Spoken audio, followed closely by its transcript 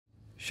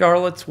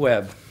Charlotte's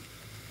Web.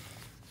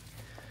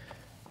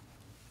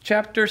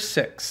 Chapter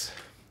 6,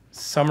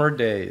 Summer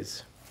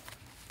Days.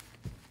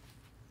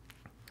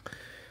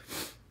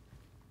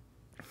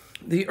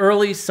 The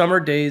early summer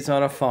days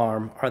on a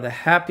farm are the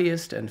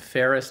happiest and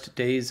fairest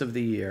days of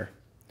the year.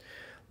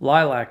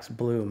 Lilacs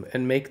bloom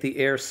and make the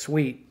air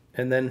sweet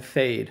and then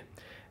fade.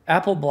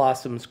 Apple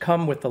blossoms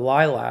come with the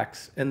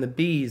lilacs, and the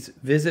bees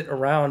visit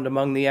around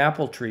among the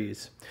apple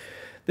trees.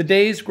 The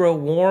days grow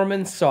warm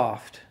and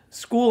soft.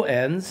 School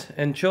ends,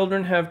 and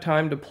children have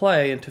time to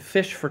play and to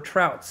fish for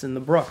trouts in the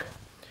brook.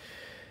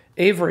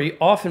 Avery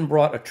often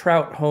brought a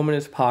trout home in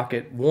his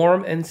pocket,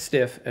 warm and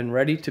stiff and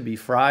ready to be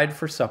fried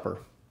for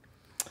supper.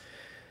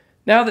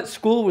 Now that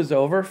school was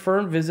over,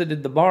 Fern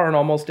visited the barn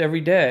almost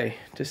every day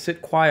to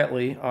sit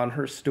quietly on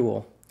her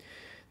stool.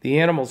 The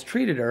animals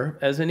treated her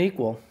as an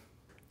equal.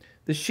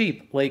 The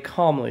sheep lay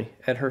calmly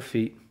at her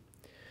feet.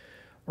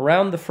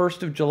 Around the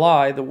 1st of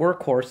July, the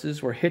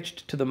workhorses were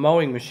hitched to the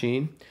mowing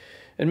machine,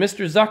 and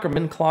Mr.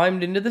 Zuckerman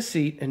climbed into the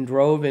seat and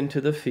drove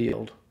into the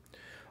field.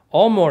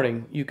 All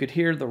morning you could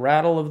hear the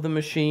rattle of the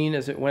machine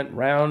as it went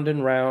round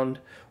and round,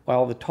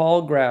 while the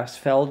tall grass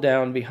fell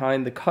down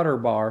behind the cutter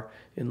bar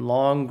in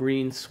long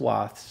green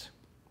swaths.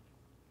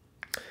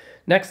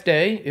 Next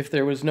day, if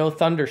there was no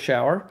thunder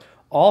shower,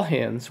 all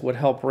hands would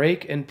help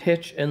rake and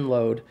pitch and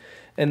load,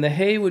 and the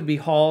hay would be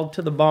hauled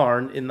to the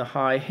barn in the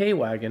high hay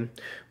wagon,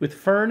 with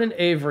Fern and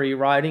Avery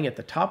riding at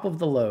the top of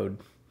the load.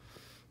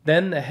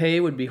 Then the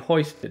hay would be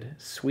hoisted,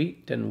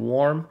 sweet and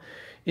warm,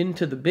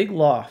 into the big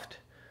loft,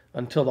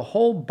 until the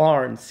whole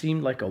barn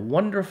seemed like a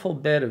wonderful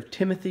bed of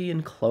timothy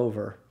and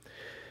clover.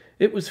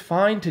 It was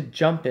fine to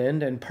jump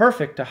in and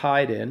perfect to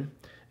hide in,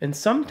 and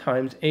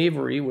sometimes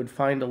Avery would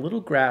find a little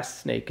grass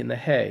snake in the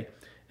hay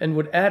and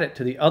would add it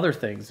to the other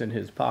things in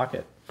his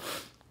pocket.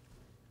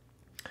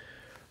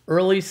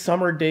 Early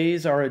summer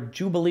days are a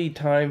jubilee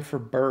time for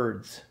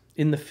birds.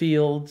 In the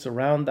fields,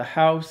 around the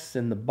house,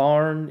 in the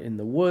barn, in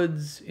the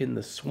woods, in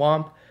the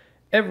swamp,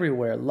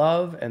 everywhere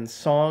love and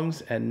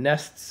songs and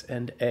nests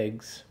and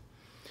eggs.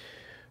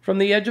 From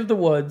the edge of the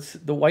woods,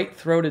 the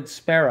white-throated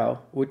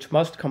sparrow, which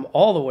must come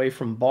all the way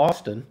from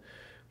Boston,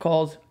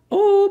 calls,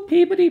 "Oh,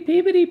 peepity,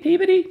 peepity,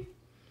 peepity."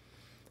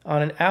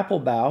 On an apple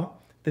bough,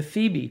 the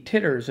phoebe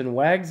titters and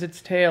wags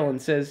its tail and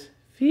says,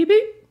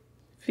 "Phoebe,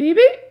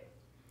 Phoebe."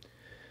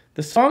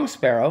 The song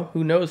sparrow,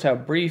 who knows how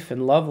brief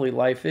and lovely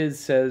life is,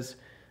 says,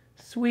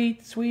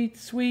 "Sweet, sweet,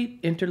 sweet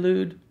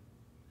interlude.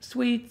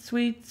 Sweet,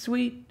 sweet,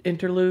 sweet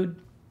interlude."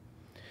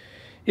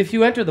 If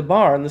you enter the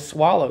barn, the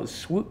swallows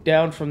swoop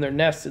down from their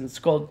nests and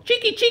scold,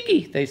 "Cheeky,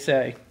 cheeky," they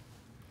say.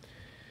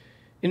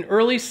 In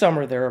early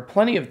summer, there are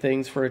plenty of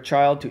things for a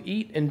child to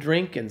eat and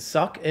drink and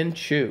suck and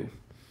chew.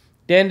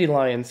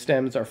 Dandelion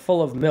stems are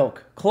full of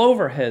milk.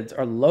 Clover heads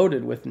are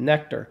loaded with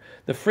nectar.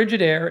 The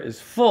frigid air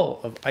is full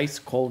of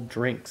ice-cold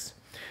drinks.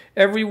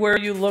 Everywhere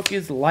you look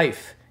is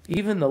life.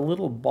 Even the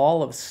little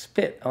ball of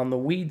spit on the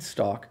weed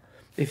stalk,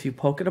 if you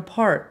poke it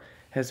apart,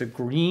 has a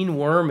green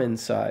worm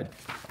inside.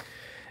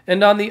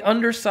 And on the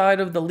underside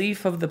of the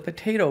leaf of the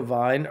potato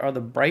vine are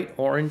the bright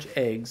orange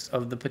eggs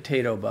of the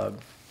potato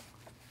bug.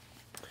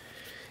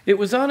 It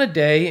was on a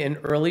day in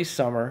early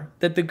summer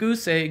that the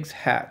goose eggs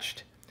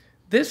hatched.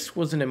 This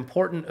was an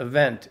important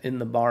event in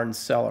the barn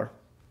cellar.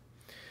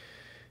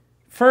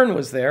 Fern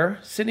was there,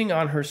 sitting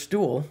on her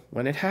stool,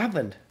 when it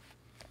happened.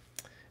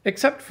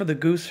 Except for the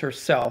goose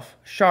herself,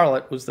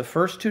 Charlotte was the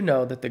first to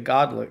know that the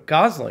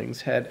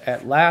goslings had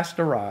at last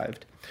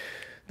arrived.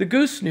 The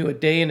goose knew a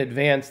day in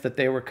advance that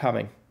they were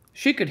coming.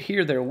 She could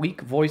hear their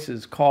weak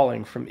voices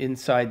calling from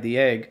inside the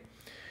egg.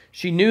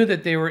 She knew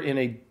that they were in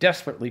a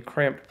desperately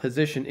cramped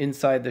position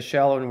inside the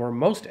shell and were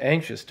most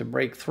anxious to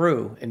break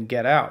through and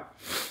get out.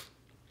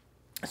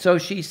 So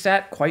she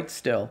sat quite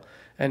still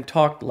and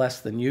talked less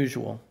than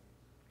usual.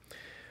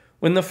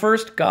 When the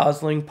first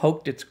gosling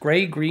poked its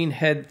gray-green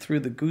head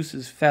through the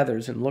goose's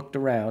feathers and looked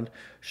around,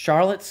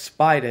 Charlotte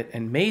spied it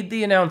and made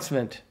the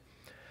announcement.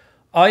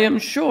 "I am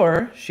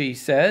sure," she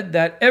said,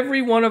 "that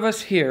every one of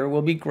us here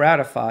will be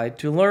gratified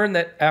to learn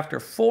that after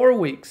 4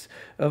 weeks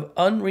of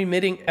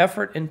unremitting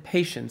effort and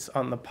patience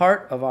on the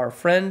part of our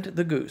friend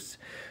the goose,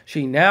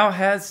 she now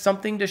has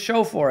something to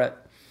show for it.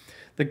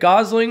 The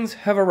goslings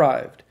have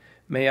arrived.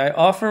 May I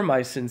offer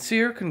my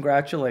sincere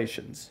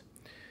congratulations."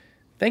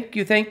 "Thank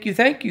you, thank you,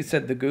 thank you,"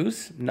 said the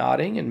goose,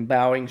 nodding and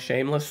bowing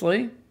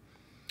shamelessly.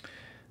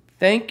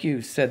 "Thank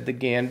you," said the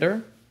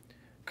gander.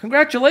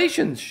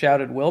 "Congratulations,"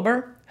 shouted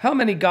Wilbur. "How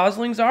many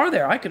goslings are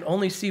there? I can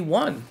only see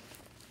one."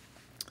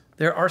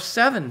 "There are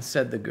 7,"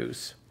 said the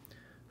goose.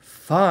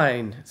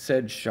 "Fine,"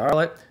 said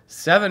Charlotte.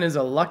 7 is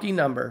a lucky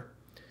number."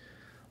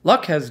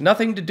 "Luck has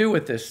nothing to do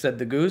with this," said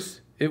the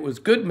goose. "It was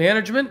good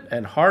management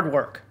and hard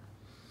work."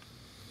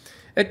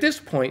 At this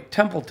point,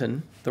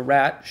 Templeton, the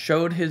rat,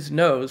 showed his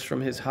nose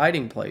from his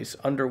hiding place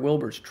under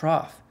Wilbur's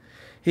trough.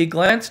 He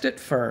glanced at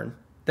Fern,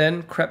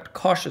 then crept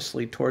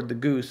cautiously toward the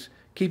goose,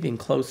 keeping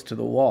close to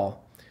the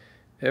wall.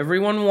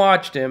 Everyone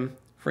watched him,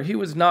 for he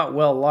was not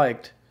well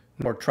liked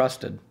nor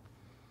trusted.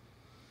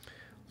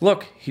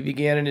 "Look," he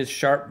began in his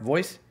sharp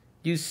voice,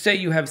 You say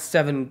you have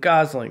 7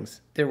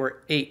 goslings. There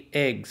were 8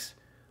 eggs.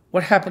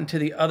 What happened to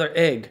the other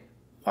egg?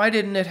 Why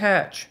didn't it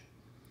hatch?"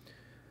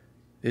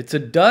 "It's a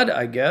dud,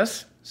 I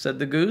guess," said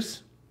the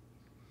goose.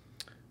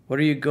 "What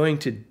are you going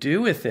to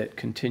do with it?"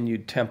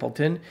 continued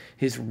Templeton,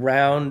 his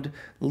round,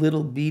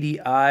 little beady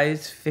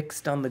eyes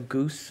fixed on the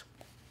goose.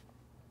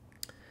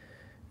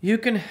 "You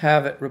can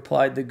have it,"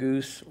 replied the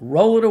goose.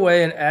 "Roll it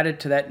away and add it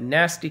to that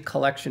nasty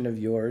collection of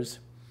yours."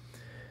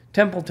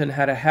 Templeton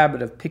had a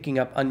habit of picking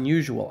up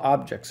unusual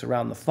objects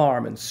around the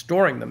farm and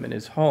storing them in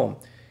his home.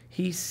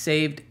 He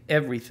saved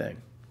everything.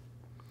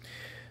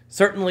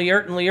 "Certainly,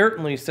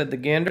 said the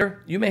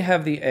gander. "You may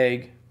have the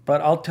egg,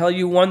 but I'll tell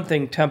you one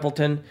thing,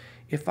 Templeton.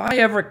 If I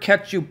ever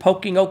catch you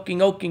poking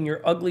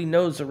your ugly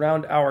nose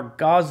around our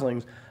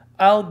goslings,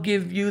 I'll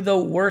give you the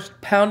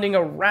worst pounding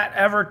a rat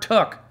ever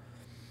took."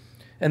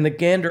 And the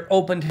gander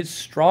opened his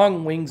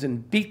strong wings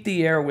and beat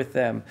the air with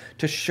them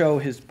to show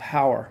his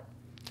power.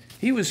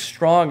 He was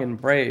strong and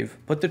brave,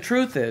 but the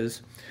truth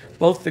is,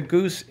 both the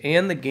goose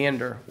and the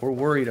gander were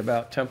worried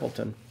about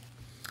Templeton.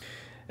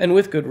 And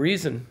with good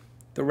reason.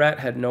 The rat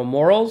had no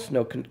morals,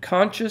 no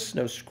conscience,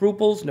 no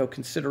scruples, no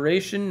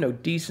consideration, no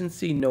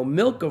decency, no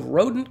milk of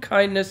rodent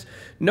kindness,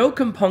 no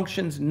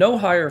compunctions, no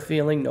higher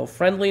feeling, no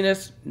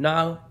friendliness,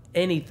 no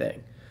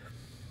anything.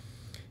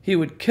 He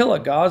would kill a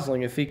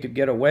gosling if he could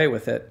get away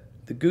with it.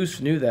 The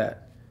goose knew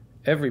that.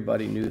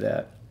 Everybody knew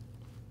that.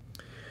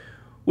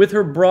 With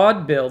her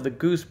broad bill, the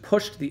goose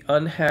pushed the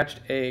unhatched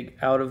egg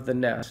out of the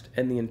nest,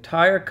 and the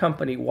entire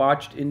company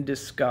watched in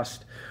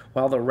disgust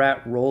while the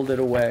rat rolled it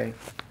away.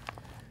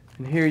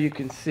 And here you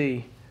can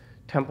see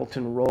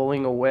Templeton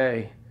rolling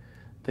away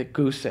the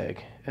goose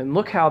egg. And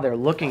look how they're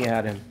looking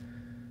at him.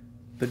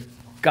 The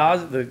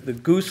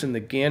goose and the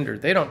gander,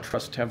 they don't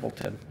trust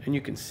Templeton, and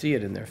you can see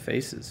it in their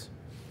faces.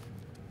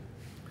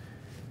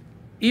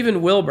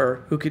 Even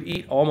Wilbur, who could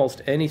eat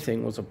almost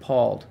anything, was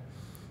appalled.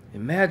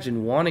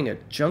 "Imagine wanting a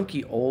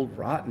junky old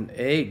rotten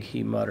egg,"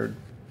 he muttered.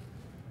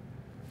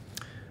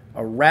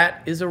 "A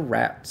rat is a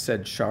rat,"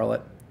 said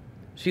Charlotte.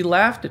 She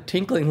laughed a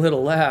tinkling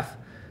little laugh.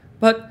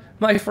 "But,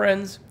 my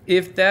friends,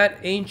 if that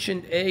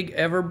ancient egg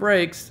ever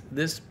breaks,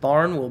 this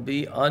barn will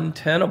be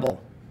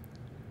untenable."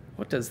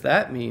 "What does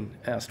that mean?"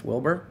 asked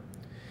Wilbur.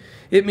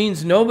 "It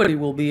means nobody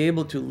will be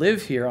able to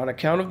live here on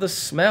account of the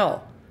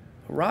smell.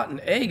 A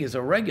rotten egg is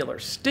a regular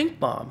stink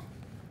bomb."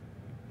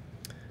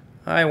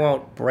 "I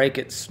won't break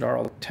it,"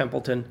 snarled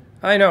Templeton.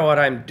 "I know what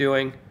I'm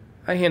doing.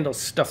 I handle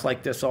stuff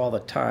like this all the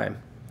time."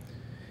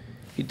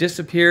 He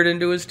disappeared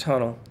into his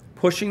tunnel,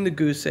 pushing the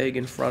goose egg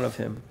in front of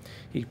him.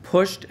 He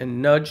pushed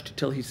and nudged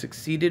till he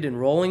succeeded in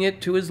rolling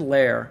it to his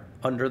lair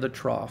under the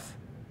trough.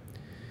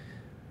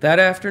 That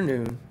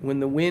afternoon, when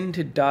the wind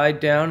had died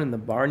down and the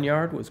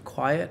barnyard was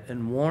quiet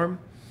and warm,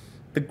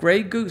 the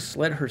gray goose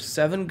led her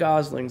 7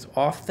 goslings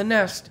off the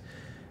nest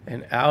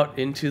and out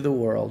into the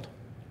world.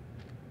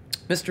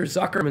 Mr.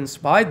 Zuckerman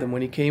spied them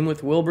when he came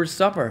with Wilbur's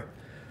supper.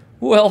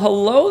 "Well,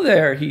 hello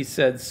there," he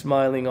said,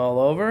 smiling all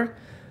over.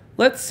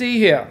 "Let's see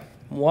here.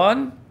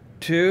 1,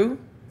 2,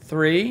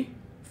 3,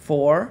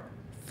 4,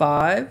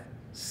 5,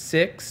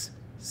 6,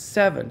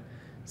 7.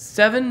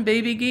 7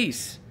 baby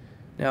geese.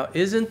 Now,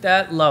 isn't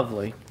that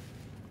lovely?"